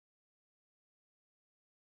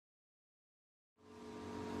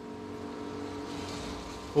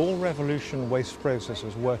All Revolution waste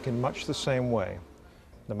processors work in much the same way,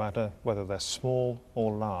 no matter whether they're small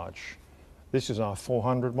or large. This is our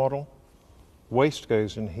 400 model. Waste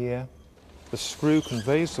goes in here. The screw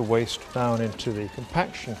conveys the waste down into the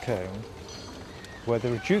compaction cone, where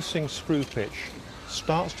the reducing screw pitch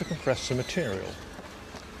starts to compress the material.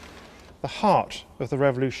 The heart of the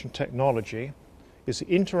Revolution technology is the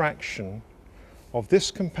interaction of this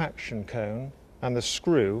compaction cone and the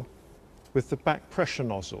screw with the back pressure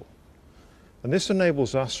nozzle. And this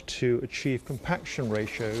enables us to achieve compaction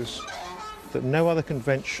ratios that no other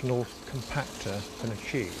conventional compactor can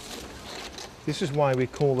achieve. This is why we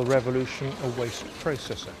call the Revolution a waste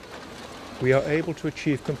processor. We are able to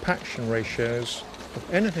achieve compaction ratios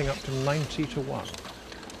of anything up to 90:1.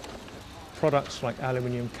 Products like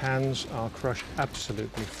aluminium cans are crushed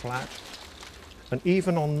absolutely flat. And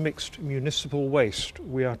even on mixed municipal waste,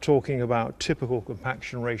 we are talking about typical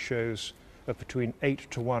compaction ratios of between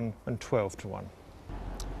 8:1 and 12:1.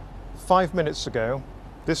 5 minutes ago,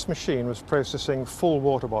 this machine was processing full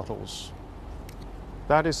water bottles.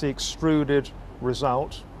 That is the extruded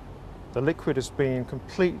result. The liquid is being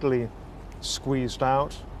completely squeezed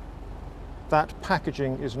out. That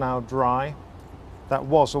packaging is now dry. That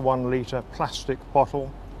was a 1 litre plastic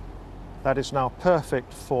bottle. That is now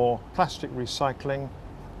perfect for plastic recycling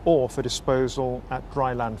or for disposal at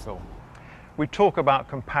dry landfill. We talk about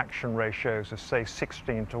compaction ratios as, say,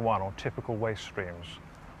 16:1 on typical waste streams.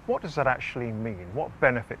 What does that actually mean? What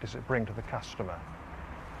benefit does it bring to the customer?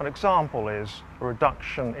 An example is a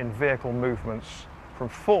reduction in vehicle movements from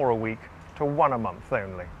 4 a week to 1 a month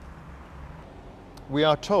only. We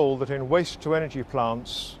are told that in waste-to-energy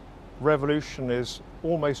plants, Revolution is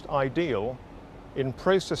almost ideal in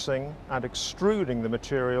processing and extruding the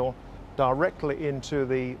material directly into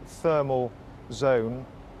the thermal zone.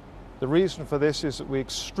 The reason for this is that we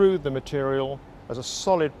extrude the material as a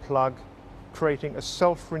solid plug, creating a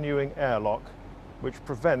self-renewing airlock which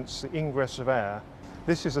prevents the ingress of air.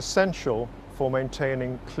 This is essential for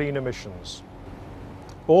maintaining clean emissions.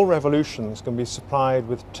 All Revolutions can be supplied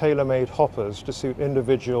with tailor-made hoppers to suit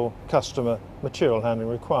individual customer material handling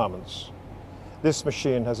requirements. This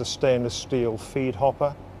machine has a stainless steel feed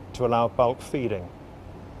hopper to allow bulk feeding.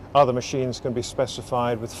 Other machines can be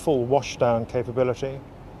specified with full washdown capability,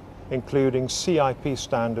 including CIP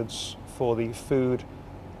standards for the food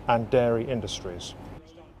and dairy industries.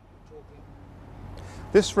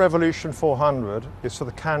 This Revolution 400 is for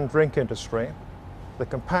the canned drink industry. The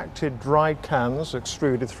compacted dried cans are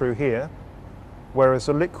extruded through here, whereas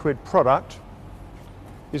the liquid product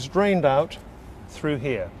is drained out through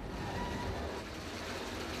here.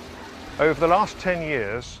 Over the last 10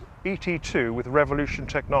 years, ET2 with Revolution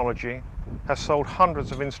technology has sold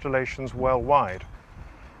hundreds of installations worldwide.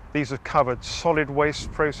 These have covered solid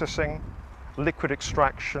waste processing, liquid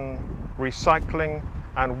extraction, recycling,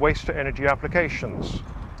 and waste-to-energy applications.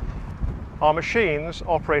 Our machines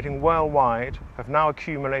operating worldwide have now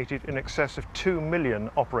accumulated in excess of 2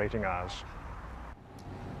 million operating hours.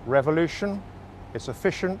 Revolution, it's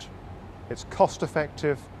efficient, it's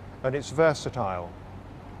cost-effective, and it's versatile.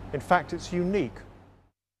 In fact, it's unique